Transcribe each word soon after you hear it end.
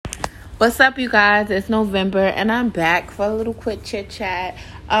What's up, you guys? It's November, and I'm back for a little quick chit chat.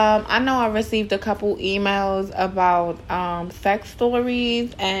 I know I received a couple emails about sex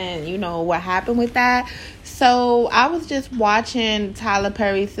stories and what happened with that. So I was just watching Tyler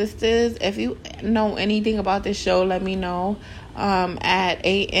Perry's Sisters. If you know anything about this show, let me know at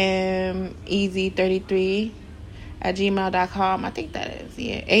ameasy33 at gmail.com. I think that is,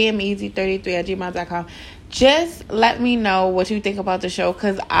 ameasy33 at gmail.com. Just let me know what you think about the show,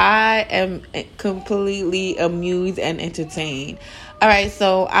 because I am completely amused and entertained. All right,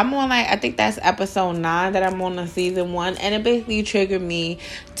 so I'm on, I think that's episode 9 that I'm on season 1, and it basically triggered me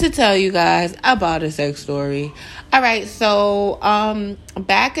to tell you guys about a sex story. All right, so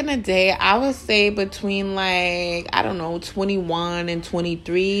back in the day, I would say between 21 and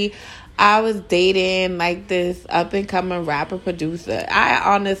 23, I was dating this up and coming rapper producer. I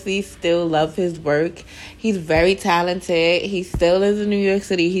honestly still love his work. He's very talented. He still lives in New York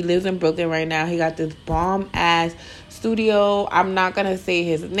City. He lives in Brooklyn right now. He got this bomb ass studio. I'm not gonna say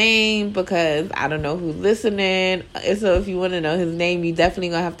his name because I don't know who's listening. So if you want to know his name, you definitely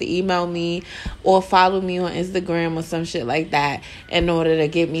gonna have to email me or follow me on Instagram or some shit like that in order to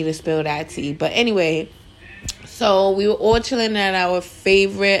get me to spill that tea. But anyway, so we were all chilling at our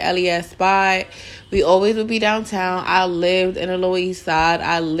favorite LES spot. We always would be downtown. I lived in the Lower East Side.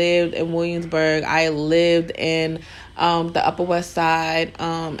 I lived in Williamsburg. I lived in the Upper West Side.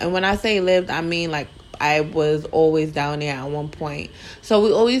 And when I say lived, I mean I was always down there at one point. So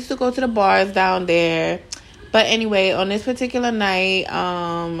we always used to go to the bars down there. But anyway, on this particular night,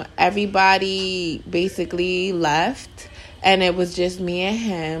 everybody basically left. And it was just me and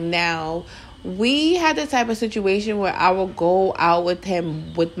him. Now, we had the type of situation where I would go out with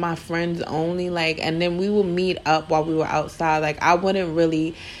him with my friends only, and then we would meet up while we were outside. I wouldn't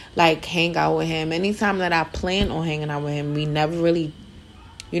really, hang out with him. Anytime that I planned on hanging out with him, we never really,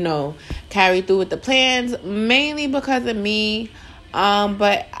 carried through with the plans, mainly because of me.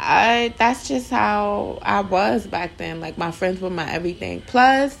 But that's just how I was back then. My friends were my everything.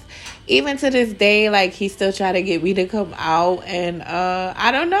 Plus, even to this day, he still try to get me to come out. And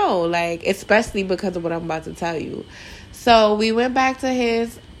I don't know, especially because of what I'm about to tell you. So we went back to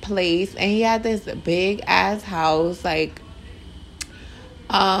his place, and he had this big ass house, the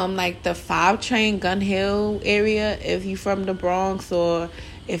 5 Train Gun Hill area, if you from the Bronx, or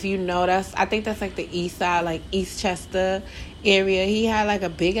if you know, I think that's the east side, Eastchester area. He had a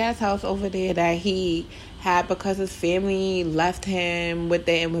big ass house over there that he had because his family left him with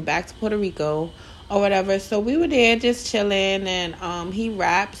it and went back to Puerto Rico or whatever. So we were there just chilling, and he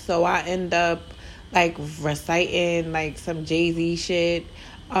rapped, so I end up reciting some Jay-Z shit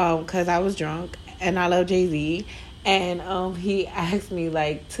because I was drunk and I love Jay-Z. And he asked me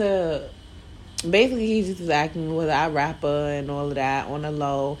to basically, he just was asking me whether I rapper and all of that on the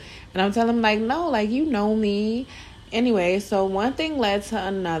low. And I'm telling him, no, you know me. Anyway, so one thing led to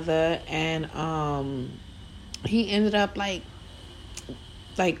another, and he ended up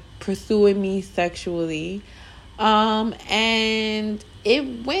pursuing me sexually. And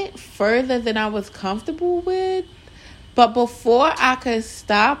it went further than I was comfortable with. But before I could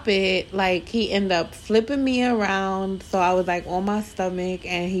stop it, he ended up flipping me around. So I was on my stomach,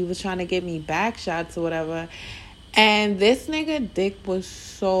 and he was trying to get me backshots or whatever. And this nigga dick was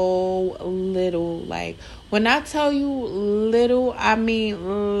so little. When I tell you little, I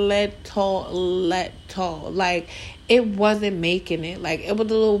mean little. It wasn't making it. It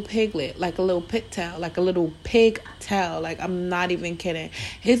was a little piglet, a little pigtail, a little pigtail. I'm not even kidding.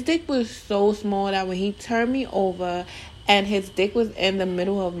 His dick was so small that when he turned me over and his dick was in the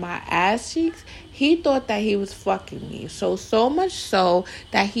middle of my ass cheeks, he thought that he was fucking me. So much so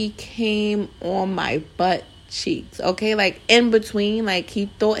that he came on my butt cheeks, okay, in between, he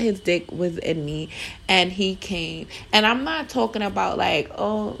thought his dick was in me, and he came. And I'm not talking about he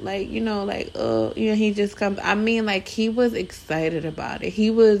just comes. I mean, he was excited about it. He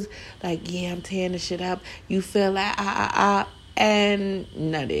was yeah, I'm tearing the shit up, you feel and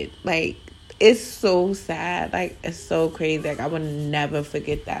nutted. It's so sad, it's so crazy. I would never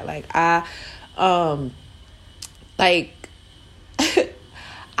forget that.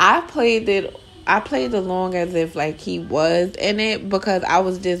 I played along as if he was in it, because I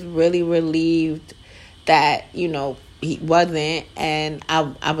was just really relieved that he wasn't, and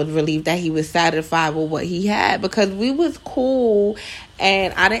I was relieved that he was satisfied with what he had, because we was cool,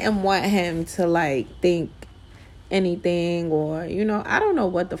 and I didn't want him to think anything, or I don't know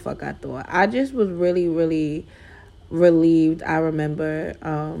what the fuck I thought. I just was really, really relieved. I remember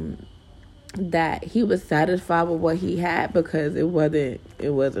that he was satisfied with what he had because it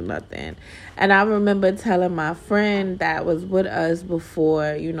wasn't nothing. And I remember telling my friend that was with us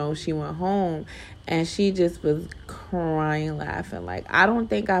before, she went home, and she just was crying, laughing. Like, I don't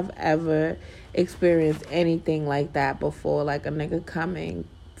think I've ever experienced anything like that before, like a nigga coming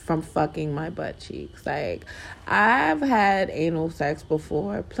from fucking my butt cheeks. Like, I've had anal sex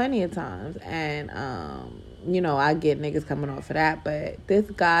before plenty of times, and I get niggas coming off of that, but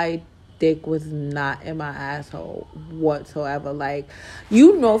this guy dick was not in my asshole whatsoever. Like,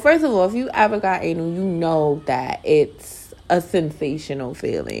 first of all, if you ever got anal, you know that it's a sensational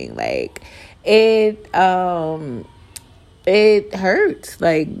feeling. Like, it hurts.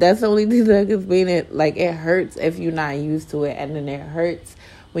 Like, that's the only thing that can explain it. Like, it hurts if you're not used to it, and then it hurts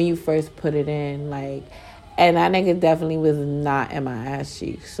when you first put it in. Like, and that nigga definitely was not in my ass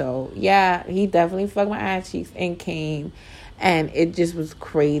cheeks. So yeah, he definitely fucked my ass cheeks and came. And it just was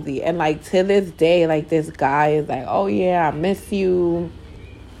crazy. And, like, to this day, like, this guy is like, oh, yeah, I miss you.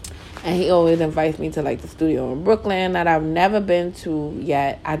 And he always invites me to, like, the studio in Brooklyn that I've never been to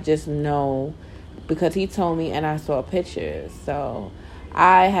yet. I just know because he told me and I saw pictures. So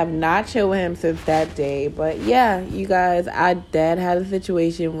I have not chilled with him since that day. But, yeah, you guys, I had a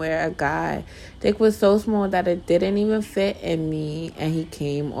situation where a guy dick was so small that it didn't even fit in me. And he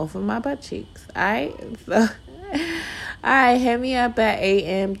came off of my butt cheeks. So... Alright, hit me up at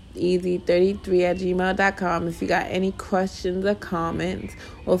ameasy33@gmail.com if you got any questions or comments,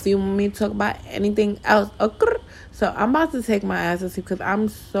 or if you want me to talk about anything else. So I'm about to take my ass to sleep because I'm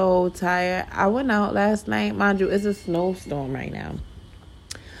so tired. I went out last night. Mind you, it's a snowstorm right now.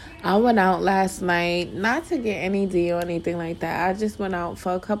 I went out last night, not to get any D or anything like that. I just went out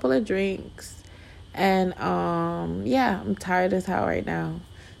for a couple of drinks. And, I'm tired as hell right now.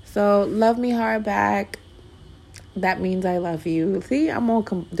 So, love me hard back. That means I love you. See, I'm all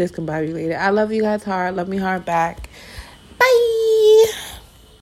discombobulated. I love you guys hard. Love me hard back. Bye.